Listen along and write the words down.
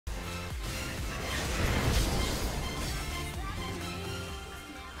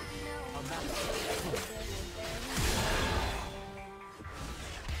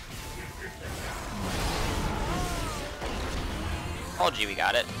Told you we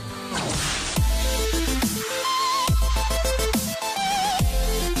got it.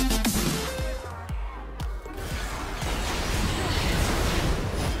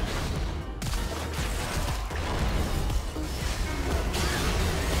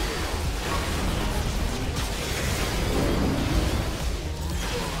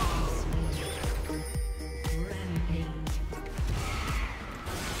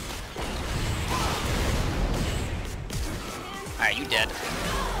 Alright, you dead.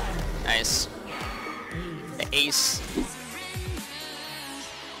 Nice. The ace.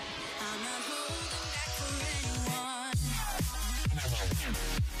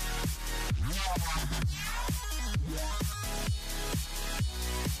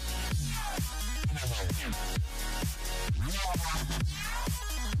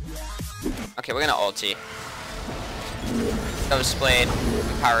 Okay, we're gonna ulti. Ghost Blade,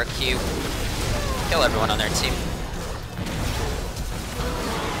 Power Q. Kill everyone on their team.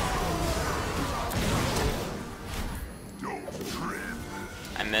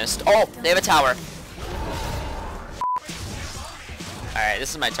 I missed. Oh, they have a tower. Alright,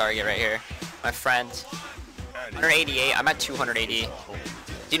 this is my target right here. My friend. 188. I'm at 280.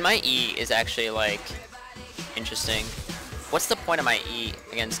 Dude, my E is actually like interesting. What's the point of my E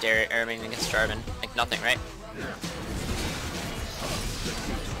against Darius, or I mean against Jarvan? Like nothing, right?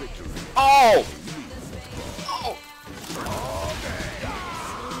 Oh! Oh!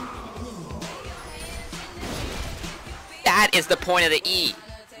 That is the point of the E.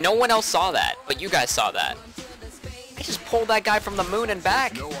 No one else saw that, but you guys saw that. I just pulled that guy from the moon and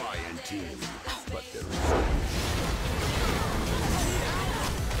back.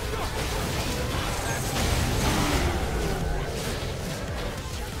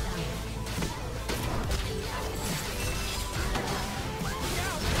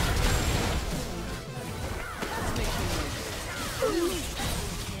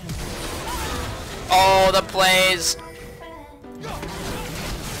 Oh, the plays.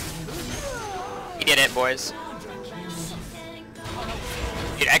 He did it, boys.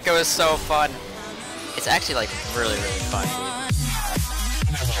 Dude, Echo is so fun. It's actually like really, really fun, dude.